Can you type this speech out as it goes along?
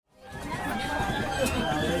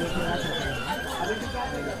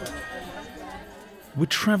We're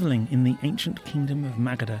travelling in the ancient kingdom of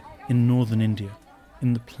Magadha in northern India,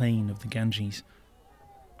 in the plain of the Ganges.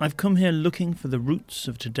 I've come here looking for the roots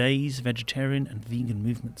of today's vegetarian and vegan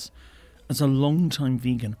movements. As a long-time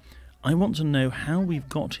vegan, I want to know how we've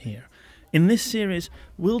got here. In this series,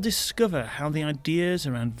 we'll discover how the ideas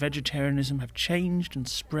around vegetarianism have changed and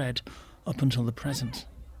spread up until the present.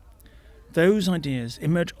 Those ideas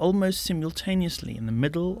emerge almost simultaneously in the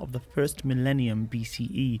middle of the first millennium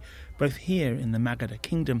BCE, both here in the Magadha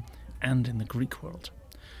kingdom and in the Greek world.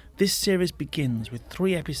 This series begins with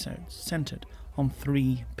 3 episodes centred on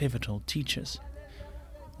 3 pivotal teachers.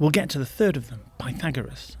 We'll get to the third of them,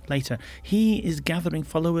 Pythagoras, later. He is gathering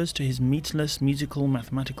followers to his meatless musical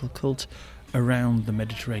mathematical cult around the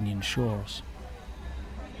Mediterranean shores.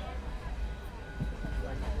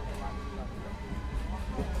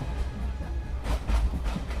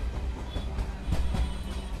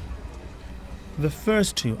 The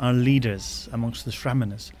first 2 are leaders amongst the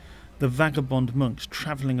Shramanas, the vagabond monks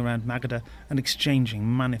travelling around Magadha and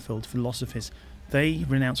exchanging manifold philosophies. They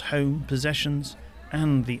renounce home, possessions,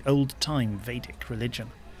 and the old-time Vedic religion.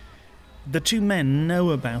 The 2 men know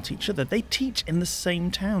about each other. They teach in the same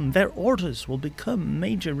town. Their orders will become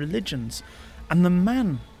major religions. And the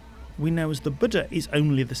man we know as the Buddha is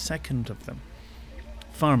only the second of them.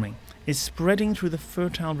 Farming is spreading through the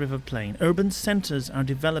fertile river plain. Urban centres are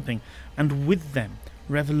developing, and with them,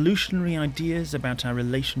 revolutionary ideas about our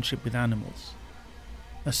relationship with animals,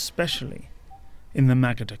 especially in the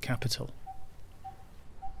Magadha capital.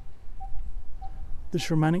 The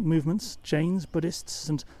Shamanic movements, Jains, Buddhists,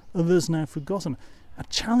 and others now forgotten, are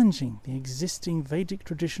challenging the existing Vedic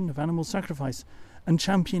tradition of animal sacrifice and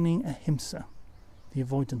championing Ahimsa, the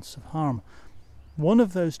avoidance of harm. One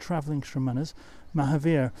of those travelling Shramanas,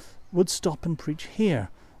 Mahavir, would stop and preach here,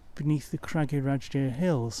 beneath the craggy Rajgir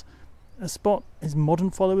hills, a spot his modern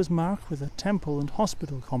followers mark with a temple and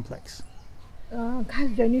hospital complex. Of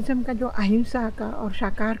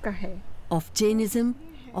Jainism,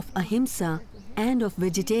 of Ahimsa, and of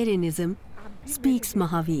vegetarianism speaks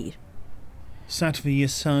Mahavir. Sattva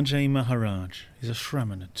Yasajay Maharaj is a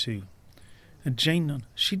Shramana too. A Jain nun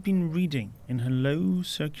she'd been reading in her low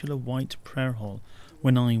circular white prayer hall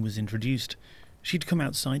when I was introduced. She'd come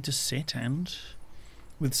outside to sit and,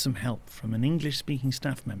 with some help from an English-speaking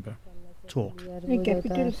staff member, talk.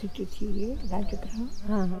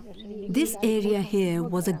 This area here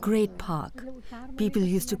was a great park. People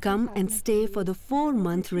used to come and stay for the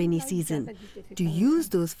 4-month rainy season, to use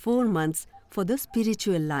those 4 months for the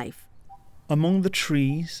spiritual life. Among the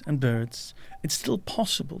trees and birds, it's still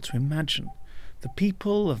possible to imagine the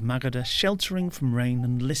people of Magadha sheltering from rain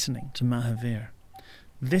and listening to Mahavir.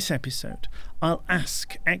 This episode, I'll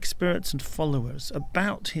ask experts and followers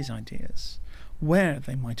about his ideas, where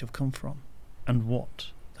they might have come from, and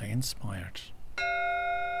what they inspired.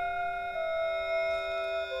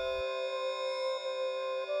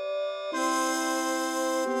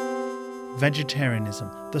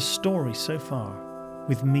 Vegetarianism, the story so far,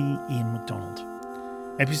 with me, Ian MacDonald.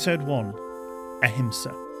 Episode 1,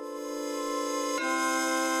 Ahimsa.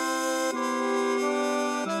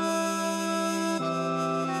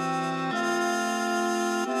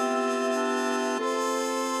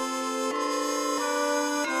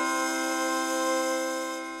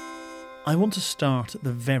 I want to start at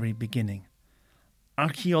the very beginning.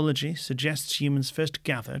 Archaeology suggests humans first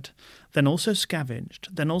gathered, then also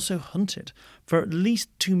scavenged, then also hunted for at least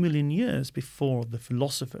 2 million years before the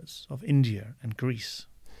philosophers of India and Greece.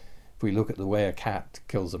 If we look at the way a cat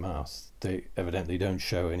kills a mouse, they evidently don't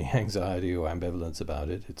show any anxiety or ambivalence about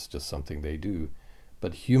it. It's just something they do.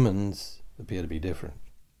 But humans appear to be different.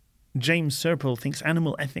 James Serpell thinks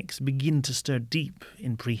animal ethics begin to stir deep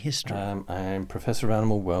in prehistory. I'm Professor of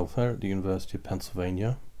Animal Welfare at the University of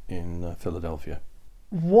Pennsylvania in Philadelphia.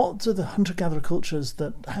 What are the hunter-gatherer cultures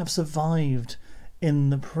that have survived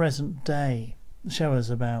in the present day show us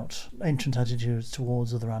about ancient attitudes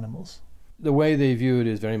towards other animals? The way they view it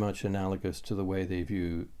is very much analogous to the way they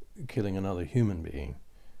view killing another human being.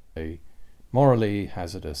 A morally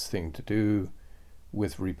hazardous thing to do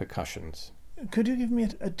with repercussions. Could you give me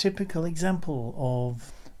a typical example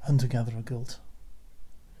of hunter-gatherer cult?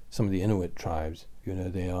 Some of the Inuit tribes,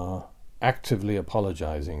 they are actively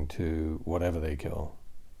apologizing to whatever they kill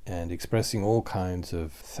and expressing all kinds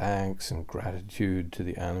of thanks and gratitude to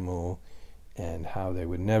the animal and how they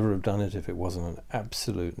would never have done it if it wasn't an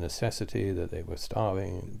absolute necessity, that they were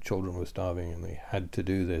starving, children were starving, and they had to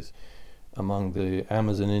do this. Among the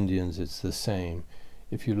Amazon Indians, it's the same.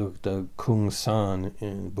 If you look at the Kung San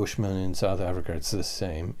in Bushmen in South Africa, it's the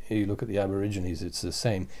same. You look at the Aborigines, it's the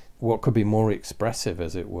same. What could be more expressive,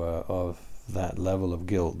 as it were, of that level of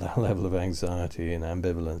guilt, that level of anxiety and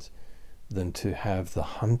ambivalence, than to have the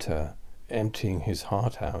hunter emptying his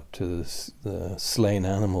heart out to the slain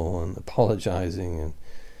animal and apologizing and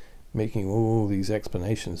making all these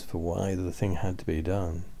explanations for why the thing had to be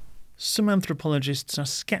done. Some anthropologists are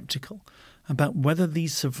sceptical about whether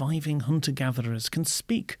these surviving hunter-gatherers can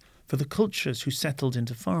speak for the cultures who settled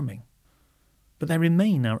into farming. But they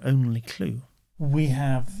remain our only clue. We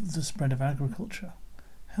have the spread of agriculture.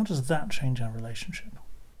 How does that change our relationship?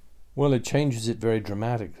 Well, it changes it very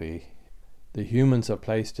dramatically. The humans are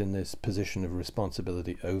placed in this position of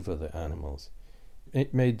responsibility over the animals.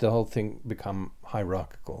 It made the whole thing become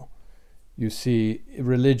hierarchical. You see,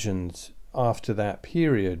 religions after that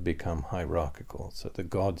period become hierarchical. So the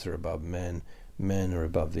gods are above men, men are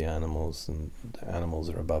above the animals, and the animals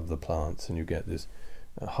are above the plants, and you get this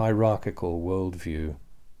hierarchical worldview.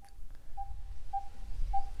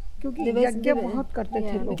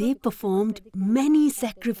 They performed many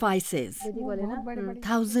sacrifices.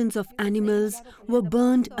 Thousands of animals were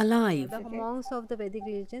burned alive. The monks of the Vedic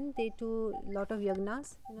religion, they do a lot of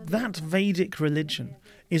yagnas. That Vedic religion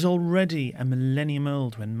is already a millennium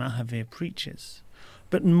old when Mahavir preaches.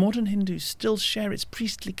 But modern Hindus still share its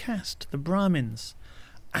priestly caste, the Brahmins,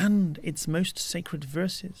 and its most sacred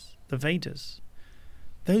verses, the Vedas.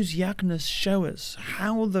 Those yagnas show us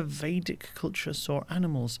how the Vedic culture saw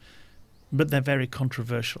animals, but they're very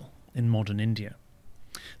controversial in modern India.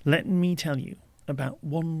 Let me tell you about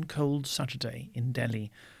one cold Saturday in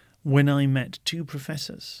Delhi when I met two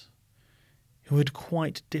professors who had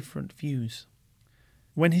quite different views.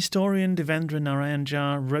 When historian Devendra Narayan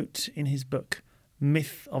Jha wrote in his book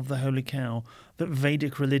Myth of the Holy Cow that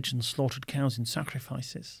Vedic religion slaughtered cows in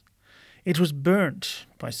sacrifices, it was burnt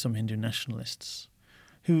by some Hindu nationalists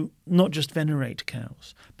who not just venerate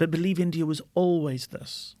cows, but believe India was always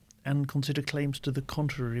thus, and consider claims to the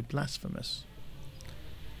contrary blasphemous.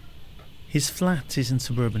 His flat is in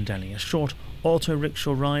suburban Delhi, a short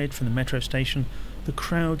auto-rickshaw ride from the metro station. The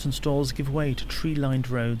crowds and stalls give way to tree-lined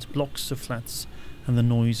roads, blocks of flats, and the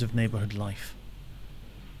noise of neighbourhood life.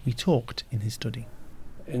 We talked in his study.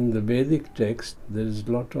 In the Vedic text, there is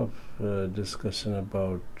a lot of discussion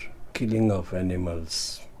about killing of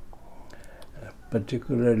animals,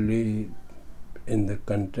 particularly in the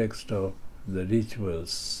context of the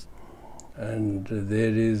rituals. And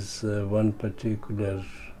there is one particular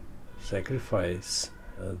sacrifice,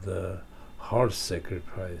 the horse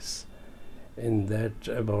sacrifice, in that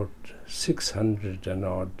about 600 and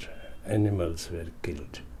odd animals were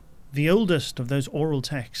killed. The oldest of those oral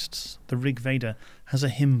texts, the Rig Veda, has a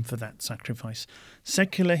hymn for that sacrifice.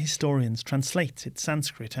 Secular historians translate its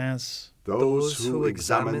Sanskrit as "Those who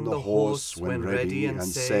examine the horse when ready and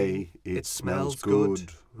say, 'It smells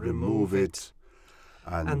good, remove it.'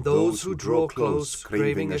 And those who draw close,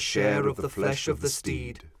 craving a share of the flesh of the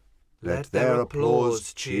steed, let their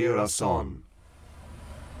applause cheer us on."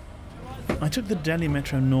 I took the Delhi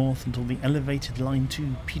Metro north until the elevated Line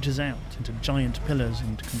 2 peters out into giant pillars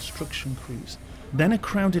and construction crews. Then a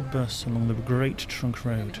crowded bus along the Great Trunk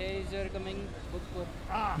Road,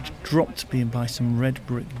 which dropped me by some red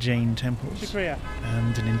brick Jain temples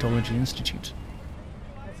and an Indology institute.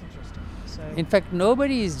 In fact,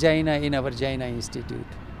 nobody is Jaina in our Jaina Institute,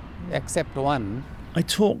 except one. I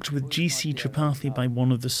talked with G.C. Tripathi by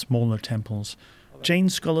one of the smaller temples. Jain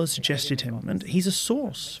scholars suggested him, and he's a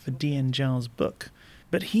source for D.N. Jha's book,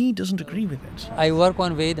 but he doesn't agree with it. I work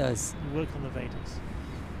on Vedas. You work on the Vedas.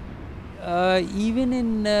 Even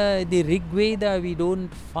in the Rig Veda, we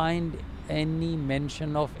don't find any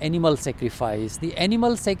mention of animal sacrifice. The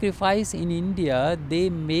animal sacrifice in India,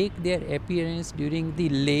 they make their appearance during the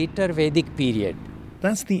later Vedic period.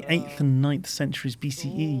 That's the 8th and 9th centuries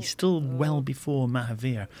BCE, still well before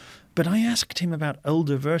Mahavir. But I asked him about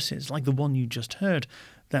older verses, like the one you just heard,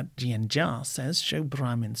 that D.N. Jha says show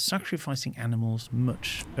Brahmins sacrificing animals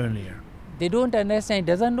much earlier. They don't understand,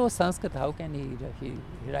 he doesn't know Sanskrit. How can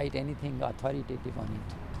he write anything authoritative on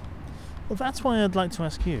it? Well, that's why I'd like to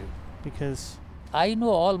ask you, because... I know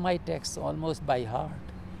all my texts almost by heart.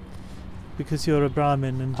 Because you're a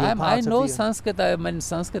Brahmin and you're part I know of the... Sanskrit.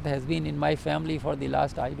 Sanskrit has been in my family for the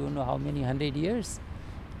last, I don't know how many 100 years.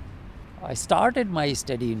 I started my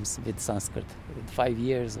studies with Sanskrit with 5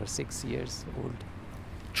 years or 6 years old.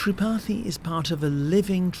 Tripathi is part of a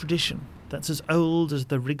living tradition that's as old as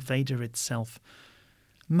the Rig Veda itself.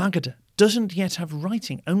 Magadha doesn't yet have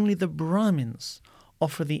writing. Only the Brahmins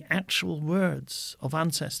offer the actual words of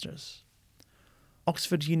ancestors.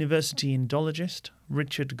 Oxford University Indologist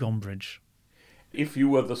Richard Gombrich. If you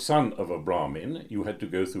were the son of a Brahmin, you had to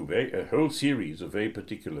go through a whole series of very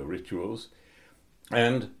particular rituals,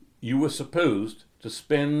 and you were supposed to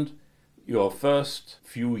spend your first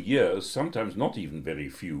few years, sometimes not even very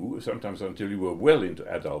few, sometimes until you were well into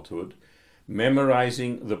adulthood,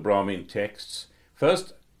 memorizing the Brahmin texts.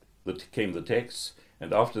 First came the texts,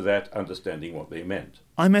 and after that, understanding what they meant.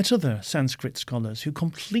 I met other Sanskrit scholars who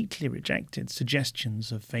completely rejected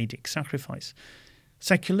suggestions of Vedic sacrifice.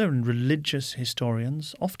 Secular and religious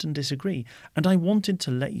historians often disagree, and I wanted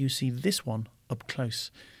to let you see this one up close.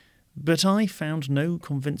 But I found no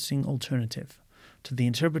convincing alternative to the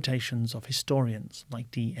interpretations of historians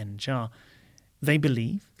like D.N. Jha. They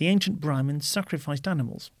believe the ancient Brahmins sacrificed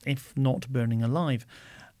animals, if not burning alive,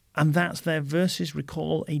 and that their verses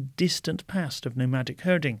recall a distant past of nomadic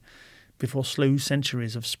herding, before slow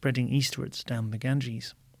centuries of spreading eastwards down the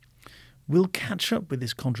Ganges. We'll catch up with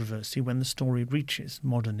this controversy when the story reaches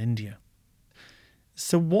modern India.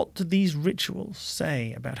 So what do these rituals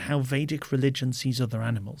say about how Vedic religion sees other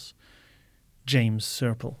animals? James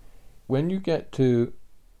Serple. When you get to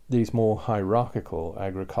these more hierarchical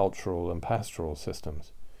agricultural and pastoral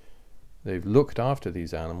systems, they've looked after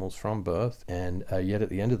these animals from birth, and yet at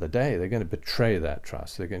the end of the day, they're going to betray that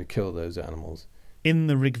trust. They're going to kill those animals. In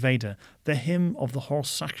the Rig Veda, the hymn of the horse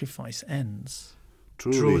sacrifice ends.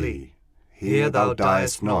 Truly, here thou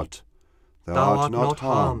diest not, thou art not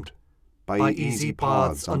harmed, by easy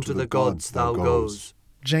paths unto the gods thou goes.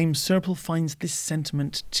 James Serple finds this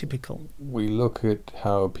sentiment typical. We look at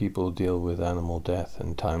how people deal with animal death,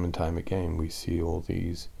 and time again we see all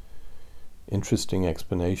these interesting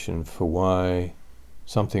explanations for why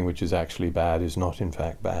something which is actually bad is not in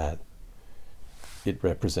fact bad. It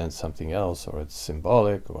represents something else, or it's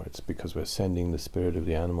symbolic, or it's because we're sending the spirit of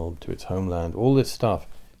the animal to its homeland, all this stuff.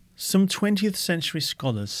 Some 20th century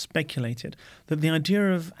scholars speculated that the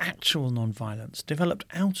idea of actual non-violence developed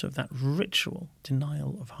out of that ritual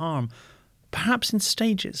denial of harm, perhaps in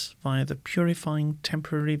stages via the purifying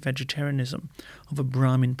temporary vegetarianism of a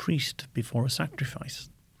Brahmin priest before a sacrifice.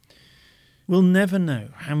 We'll never know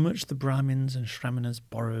how much the Brahmins and Shramanas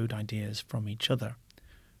borrowed ideas from each other.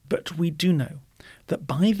 But we do know that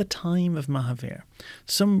by the time of Mahavir,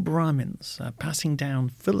 some Brahmins are passing down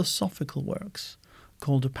philosophical works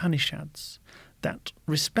called Upanishads that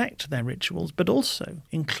respect their rituals but also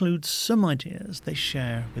include some ideas they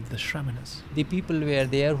share with the Shramanas. The people were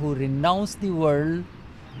there who renounced the world.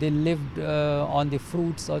 They lived on the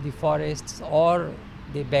fruits of the forests, or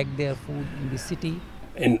they begged their food in the city.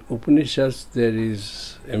 In Upanishads there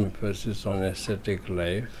is emphasis on ascetic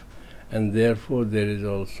life, and therefore there is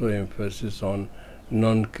also emphasis on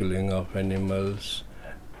non-killing of animals,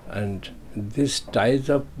 and this ties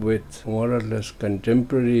up with more or less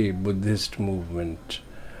contemporary Buddhist movement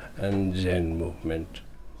and Zen movement.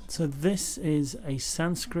 So this is a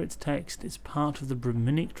Sanskrit text, it's part of the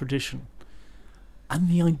Brahminic tradition. And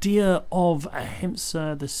the idea of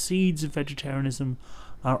Ahimsa, the seeds of vegetarianism,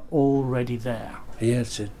 are already there.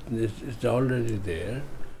 Yes, it's already there.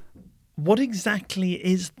 What exactly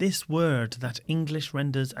is this word that English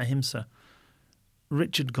renders Ahimsa?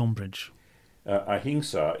 Richard Gombrich.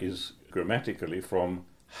 Ahimsa is grammatically from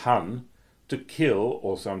han, to kill,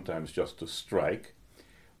 or sometimes just to strike,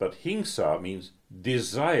 but hingsa means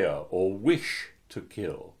desire or wish to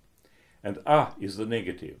kill, and is the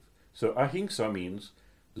negative. So ahimsa means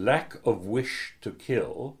lack of wish to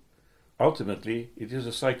kill. Ultimately, it is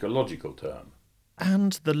a psychological term.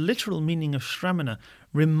 And the literal meaning of Shramana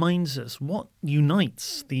reminds us what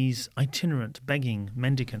unites these itinerant begging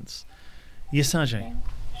mendicants. Yasajay.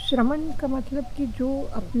 श्रमण का मतलब कि जो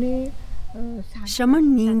अपने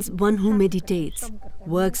Shaman means one who meditates,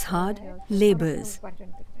 works hard, labors.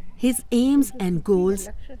 His aims and goals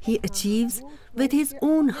he achieves with his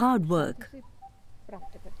own hard work.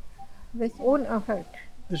 with own effort.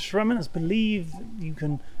 The Shramanas believe you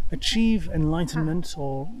can achieve enlightenment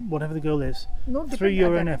or whatever the goal is through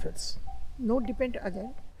your own efforts. No depend other.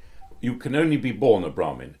 You can only be born a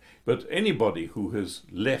Brahmin, but anybody who has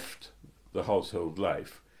left the household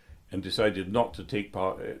life and decided not to take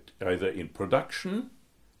part either in production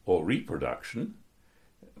or reproduction,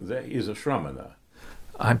 there is a Shramana.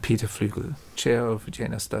 I'm Peter Flügel, Chair of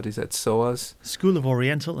Jaina Studies at SOAS. School of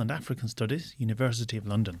Oriental and African Studies, University of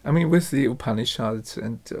London. I mean, with the Upanishads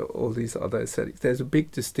and all these other ascetics, there's a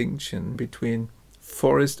big distinction between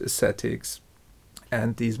forest ascetics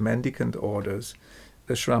and these mendicant orders,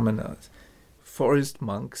 the Shramanas. Forest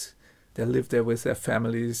monks, they live there with their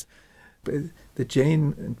families. But the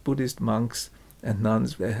Jain and Buddhist monks and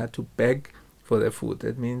nuns, they had to beg for their food.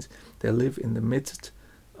 That means they live in the midst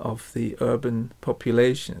of the urban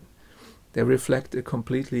population. They reflect a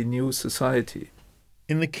completely new society.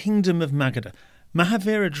 In the kingdom of Magadha,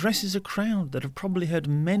 Mahavir addresses a crowd that have probably heard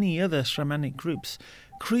many other Shramanic groups,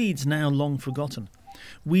 creeds now long forgotten.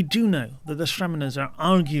 We do know that the Shramanas are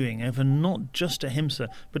arguing over not just Ahimsa,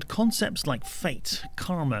 but concepts like fate,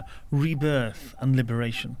 karma, rebirth, and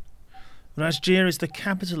liberation. Rajgir is the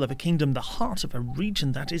capital of a kingdom, the heart of a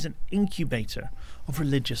region that is an incubator of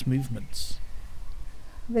religious movements.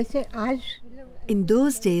 In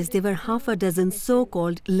those days, there were half a dozen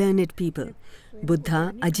so-called learned people.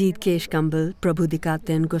 Buddha, Ajit Keshkambal,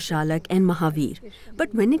 Prabhudikatan, Goshalak and Mahavir.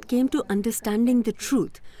 But when it came to understanding the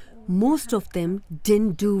truth, most of them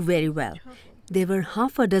didn't do very well. There were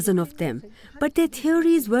half a dozen of them, but their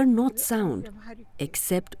theories were not sound,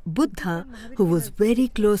 except Buddha, who was very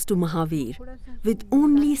close to Mahavir, with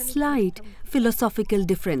only slight philosophical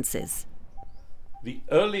differences. The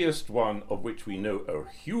earliest one of which we know a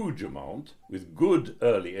huge amount, with good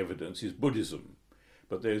early evidence, is Buddhism.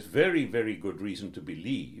 But there's very, very good reason to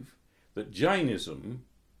believe that Jainism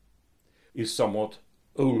is somewhat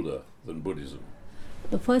older than Buddhism.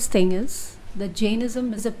 The first thing is that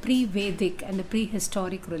Jainism is a pre-Vedic and a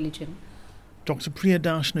prehistoric religion. Dr.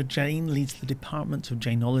 Priyadarshana Jain leads the Department of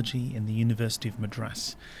Jainology in the University of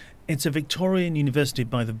Madras. It's a Victorian university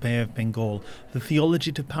by the Bay of Bengal. The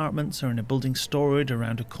theology departments are in a building storied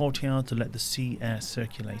around a courtyard to let the sea air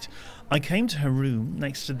circulate. I came to her room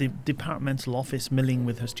next to the departmental office milling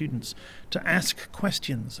with her students to ask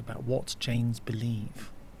questions about what Jains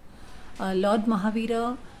believe. Lord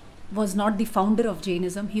Mahavira was not the founder of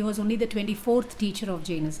Jainism. He was only the 24th teacher of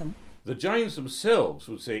Jainism. The Jains themselves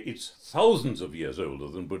would say it's thousands of years older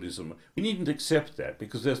than Buddhism. We needn't accept that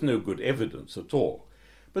because there's no good evidence at all.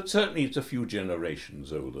 But certainly it's a few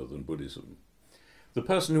generations older than Buddhism. The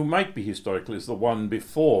person who might be historical is the one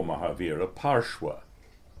before Mahavira, Parshva.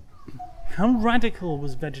 How radical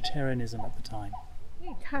was vegetarianism at the time?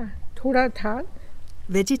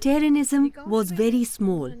 Vegetarianism was very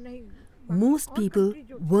small. Most people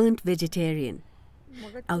weren't vegetarian.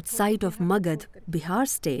 Outside of Magad, Bihar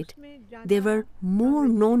state, there were more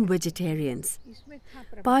non-vegetarians.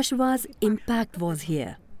 Parshva's impact was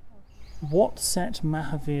here. What set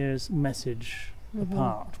Mahavir's message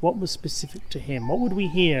apart? What was specific to him? What would we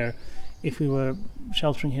hear if we were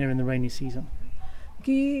sheltering here in the rainy season?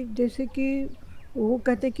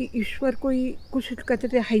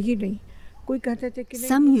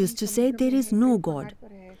 Some used to say there is no God,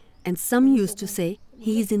 and some used to say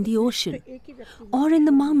he is in the ocean, or in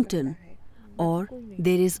the mountain, or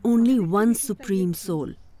there is only one supreme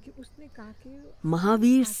soul.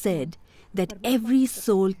 Mahavir said that every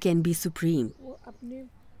soul can be supreme.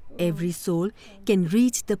 Every soul can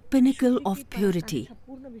reach the pinnacle of purity.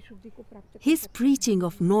 His preaching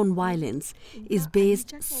of non-violence is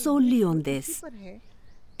based solely on this.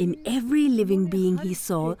 In every living being he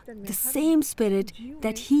saw the same spirit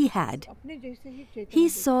that he had. He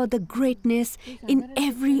saw the greatness in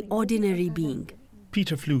every ordinary being.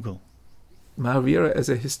 Peter Flugel. Mahavira as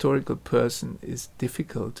a historical person is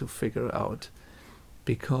difficult to figure out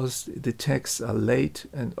because the texts are late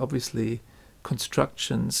and obviously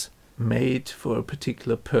constructions made for a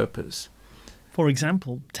particular purpose. For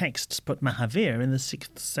example, texts put Mahavir in the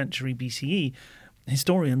 6th century BCE,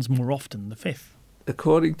 historians more often the 5th.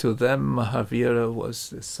 According to them, Mahavira was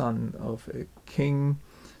the son of a king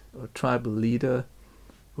or tribal leader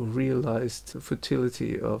who realized the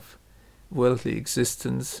futility of worldly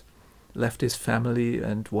existence, left his family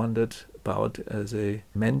and wandered about as a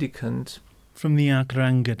mendicant. From the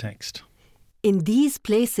Agranga text. In these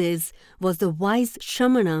places was the wise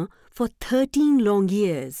Shramana for 13 long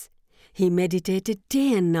years. He meditated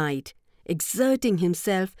day and night, exerting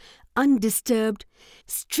himself undisturbed,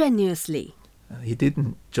 strenuously. He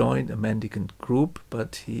didn't join a mendicant group,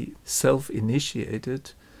 but he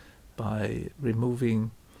self-initiated by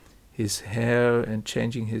removing his hair and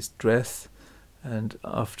changing his dress. And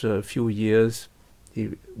after a few years,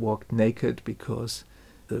 he walked naked because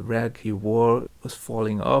the rag he wore was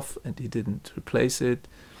falling off and he didn't replace it.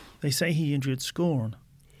 They say he endured scorn.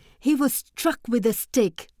 He was struck with a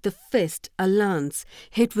stick, the fist, a lance,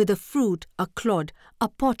 hit with a fruit, a clod, a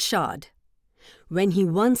potsherd. When he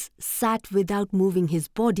once sat without moving his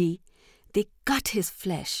body, they cut his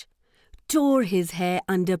flesh, tore his hair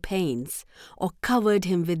under pains, or covered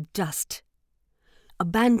him with dust.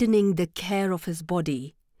 Abandoning the care of his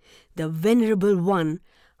body, the Venerable One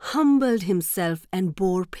humbled himself and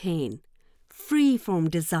bore pain, free from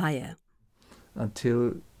desire.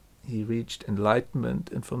 Until he reached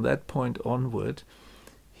enlightenment, and from that point onward,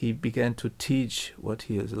 he began to teach what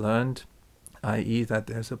he has learned, i.e. that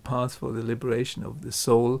there's a path for the liberation of the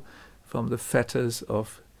soul from the fetters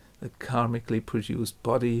of the karmically produced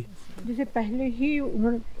body.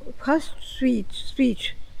 First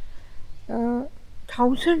speech,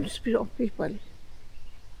 thousands of people.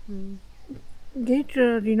 Great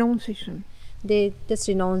renunciation. They just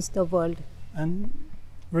renounce the world. And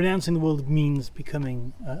renouncing the world means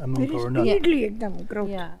becoming a monk Very or a nun. speedily ekdam growth.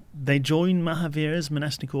 Yeah. They join Mahavira's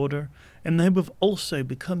monastic order in the hope of also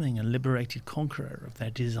becoming a liberated conqueror of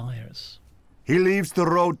their desires. He leaves the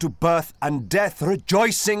road to birth and death,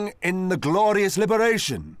 rejoicing in the glorious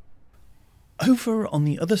liberation. Over on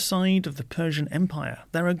the other side of the Persian Empire,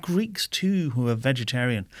 there are Greeks too who are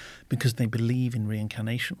vegetarian because they believe in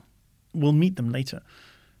reincarnation. We'll meet them later.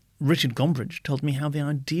 Richard Gombrich told me how the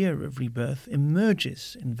idea of rebirth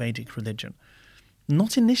emerges in Vedic religion,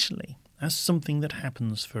 not initially as something that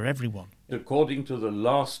happens for everyone. According to the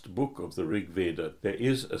last book of the Rig Veda, there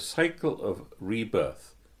is a cycle of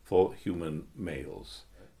rebirth for human males.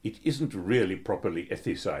 It isn't really properly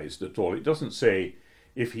ethicized at all. It doesn't say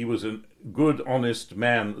if he was a good, honest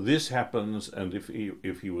man, this happens, and if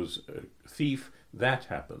he was a thief, that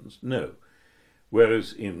happens. No.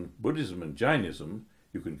 Whereas in Buddhism and Jainism,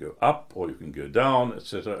 you can go up or you can go down,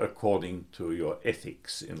 etc., according to your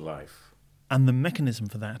ethics in life. And the mechanism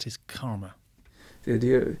for that is karma. The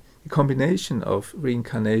idea, the combination of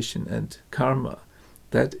reincarnation and karma,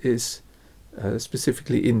 that is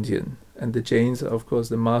specifically Indian. And the Jains are, of course,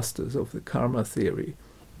 the masters of the karma theory.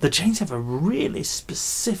 The Jains have a really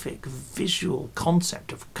specific visual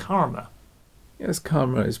concept of karma. Yes,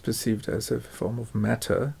 karma is perceived as a form of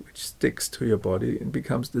matter which sticks to your body and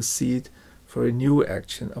becomes the seed for a new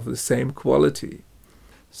action of the same quality.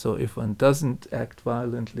 So if one doesn't act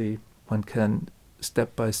violently, one can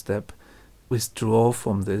step by step withdraw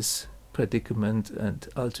from this predicament and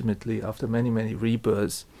ultimately, after many, many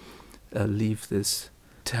rebirths, leave this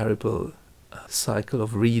terrible cycle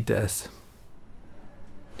of re-death.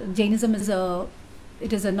 Jainism is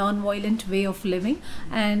a non-violent way of living,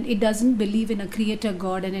 and it doesn't believe in a creator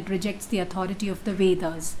god, and it rejects the authority of the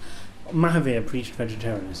Vedas. Mahavira preached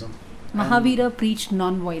vegetarianism. Mahavira preached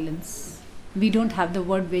non-violence. We don't have the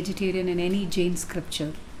word vegetarian in any Jain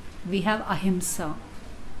scripture. We have Ahimsa.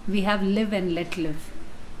 We have live and let live.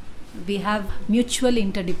 We have mutual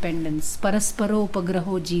interdependence. Parasparo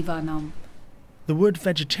upagraho jivanam. The word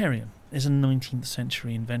vegetarian is a 19th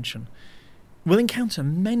century invention. We'll encounter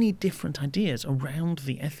many different ideas around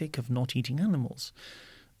the ethic of not eating animals,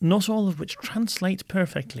 not all of which translate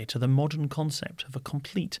perfectly to the modern concept of a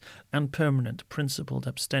complete and permanent principled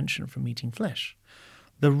abstention from eating flesh.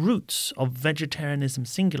 The roots of vegetarianism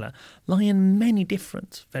singular lie in many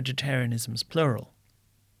different vegetarianisms plural.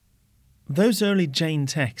 Those early Jain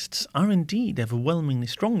texts are indeed overwhelmingly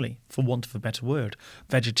strongly, for want of a better word,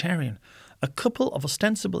 vegetarian. A couple of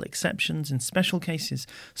ostensible exceptions in special cases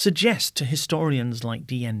suggest to historians like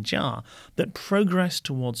D.N. Jha that progress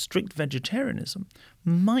towards strict vegetarianism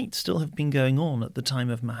might still have been going on at the time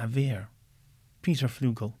of Mahavir. Peter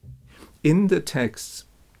Flugel. In the texts,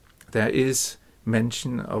 there is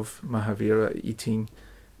mention of Mahavira eating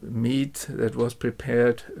meat that was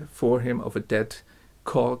prepared for him of a dead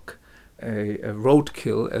cock, a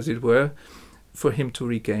roadkill, as it were, for him to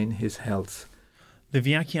regain his health. The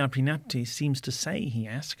Vyakhya seems to say, he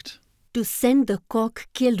asked, to send the cock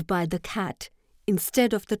killed by the cat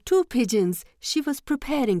instead of the 2 pigeons she was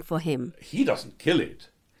preparing for him. He doesn't kill it.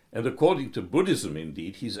 And according to Buddhism,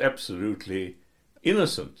 indeed, he's absolutely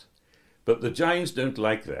innocent. But the Jains don't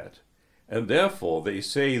like that. And therefore they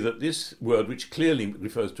say that this word, which clearly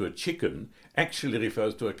refers to a chicken, actually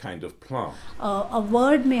refers to a kind of plant. A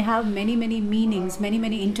word may have many, many meanings, many,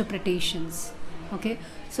 many interpretations. Okay,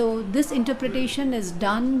 so this interpretation is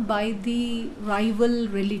done by the rival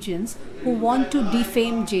religions who want to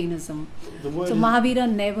defame Jainism. So Mahavira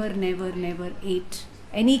never ate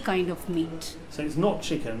any kind of meat. So it's not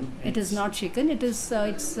chicken. It is not chicken. It is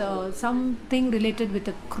something related with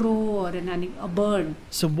a crow or a bird.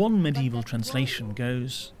 So one medieval translation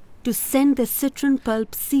goes, to send the citron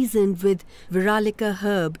pulp seasoned with Viralica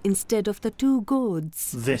herb instead of the 2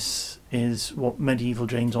 gourds. This is what medieval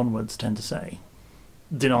Jains onwards tend to say,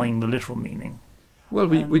 denying the literal meaning. Well,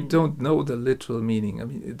 we don't know the literal meaning. I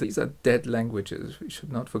mean, these are dead languages. We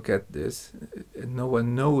should not forget this. No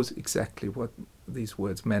one knows exactly what these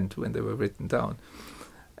words meant when they were written down.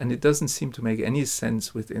 And it doesn't seem to make any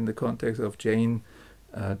sense within the context of Jain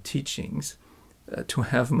teachings to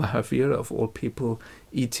have Mahavira, of all people,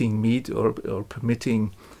 eating meat or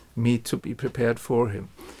permitting meat to be prepared for him.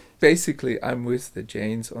 Basically, I'm with the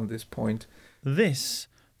Jains on this point. This,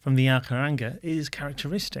 from the Akaranga, is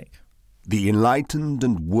characteristic. The enlightened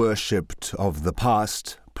and worshipped of the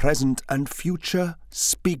past, present and future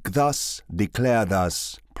speak thus, declare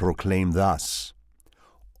thus, proclaim thus.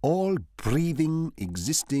 All breathing,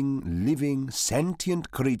 existing, living,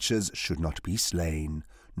 sentient creatures should not be slain,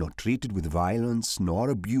 not treated with violence, nor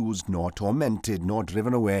abused, nor tormented, nor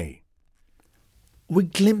driven away. We're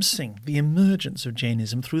glimpsing the emergence of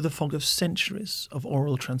Jainism through the fog of centuries of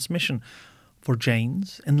oral transmission. For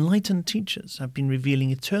Jains, enlightened teachers have been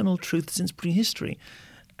revealing eternal truth since prehistory,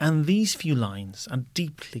 and these few lines are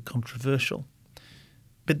deeply controversial.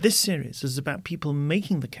 But this series is about people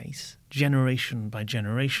making the case generation by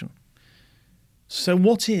generation. So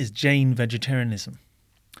what is Jain vegetarianism?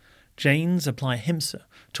 Jains apply Ahimsa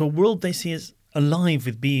to a world they see as alive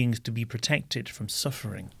with beings to be protected from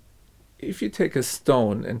suffering. If you take a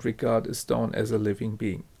stone and regard a stone as a living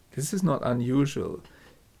being, this is not unusual.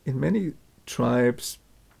 In many tribes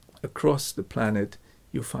across the planet,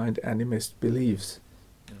 you find animist beliefs.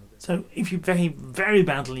 So if you behave very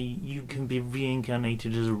badly, you can be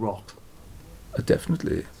reincarnated as a rock?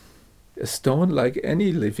 Definitely. A stone, like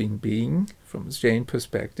any living being, from a Jain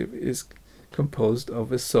perspective, is composed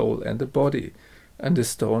of a soul and a body, and the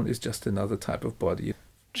stone is just another type of body.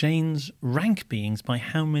 Jains rank beings by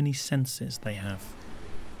how many senses they have.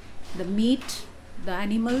 The meat, the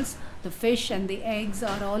animals, the fish and the eggs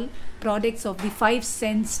are all products of the five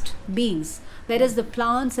sensed beings, whereas the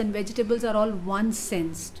plants and vegetables are all one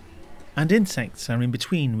sensed. And insects are in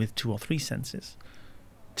between with 2 or 3 senses.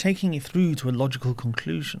 Taking it through to a logical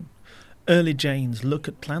conclusion, early Jains look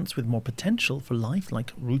at plants with more potential for life,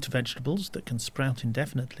 like root vegetables that can sprout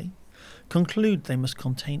indefinitely, conclude they must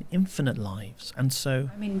contain infinite lives, and so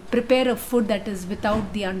prepare a food that is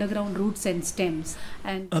without the underground roots and stems.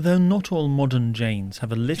 And although not all modern Jains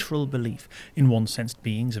have a literal belief in one-sensed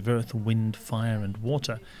beings of earth, wind, fire and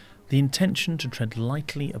water, the intention to tread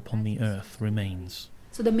lightly upon the earth remains.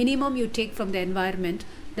 So the minimum you take from the environment,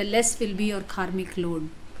 the less will be your karmic load.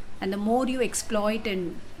 And the more you exploit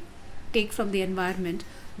and take from the environment,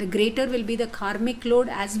 the greater will be the karmic load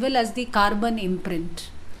as well as the carbon imprint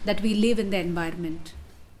that we leave in the environment.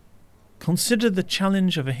 Consider the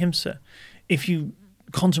challenge of Ahimsa if you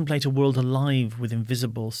contemplate a world alive with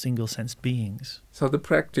invisible single-sensed beings. So the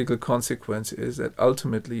practical consequence is that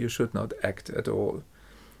ultimately you should not act at all.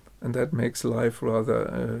 And that makes life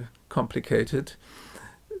rather complicated,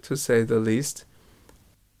 to say the least.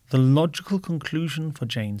 The logical conclusion for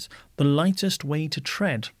Jains, the lightest way to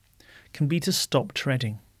tread, can be to stop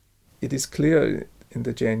treading. It is clear in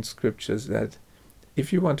the Jain scriptures that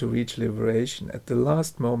if you want to reach liberation at the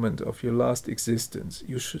last moment of your last existence,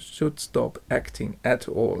 you should stop acting at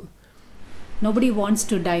all. Nobody wants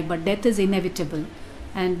to die, but death is inevitable.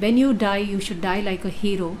 And when you die, you should die like a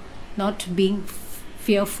hero, not being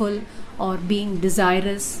fearful or being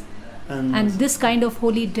desirous. And this kind of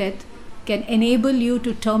holy death can enable you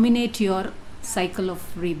to terminate your cycle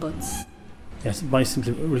of rebirths. Yes, by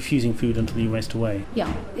simply refusing food until you waste away.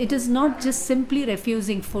 Yeah, it is not just simply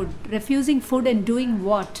refusing food. Refusing food and doing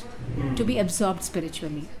what? To be absorbed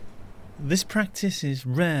spiritually. This practice is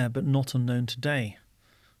rare but not unknown today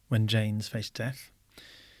when Jains face death.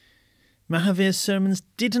 Mahavir's sermons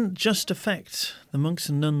didn't just affect the monks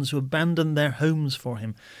and nuns who abandoned their homes for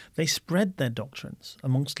him. They spread their doctrines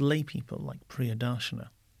amongst lay people like Priyadarshana.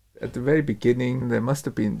 At the very beginning, there must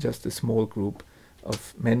have been just a small group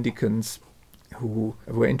of mendicants who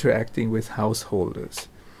were interacting with householders.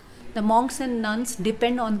 The monks and nuns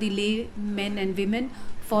depend on the lay men and women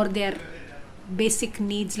for their basic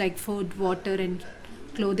needs like food, water and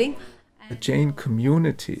clothing. A Jain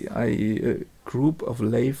community, i.e. a group of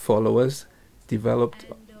lay followers, developed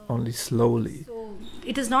only slowly. So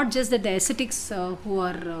it is not just that the ascetics who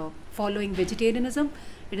are following vegetarianism,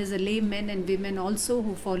 it is the lay men and women also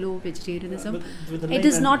who follow vegetarianism. It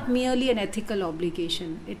is not merely an ethical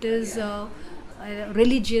obligation. It is a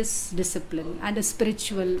religious discipline and a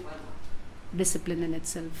spiritual discipline in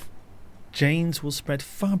itself. Jains will spread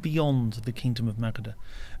far beyond the kingdom of Magadha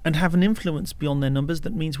and have an influence beyond their numbers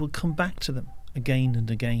that means we'll come back to them again and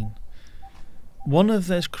again. One of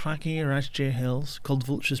those craggy Rajgir hills, called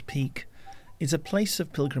Vulture's Peak, is a place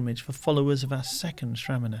of pilgrimage for followers of our second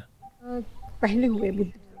Shramana.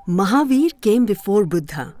 Mahavir came before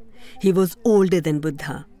Buddha. He was older than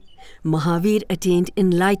Buddha. Mahavir attained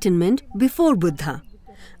enlightenment before Buddha.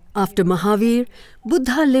 After Mahavir,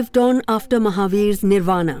 Buddha lived on after Mahavir's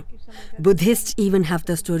nirvana. Buddhists even have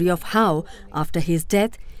the story of how, after his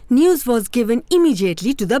death, news was given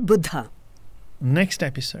immediately to the Buddha. Next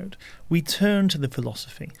episode, we turn to the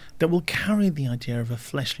philosophy that will carry the idea of a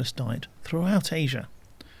fleshless diet throughout Asia,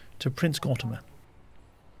 to Prince Gautama,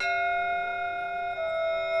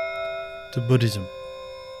 to Buddhism.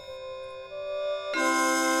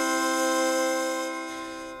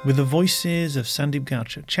 With the voices of Sandeep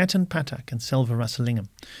Goucher, Chetan Pathak and Selva Rasalingam,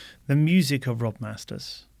 the music of Rob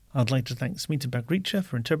Masters, I'd like to thank Smita Bagricha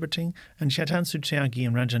for interpreting and Shatansu Tyagi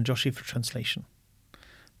and Rajan Joshi for translation.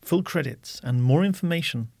 Full credits and more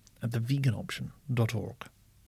information at theveganoption.org.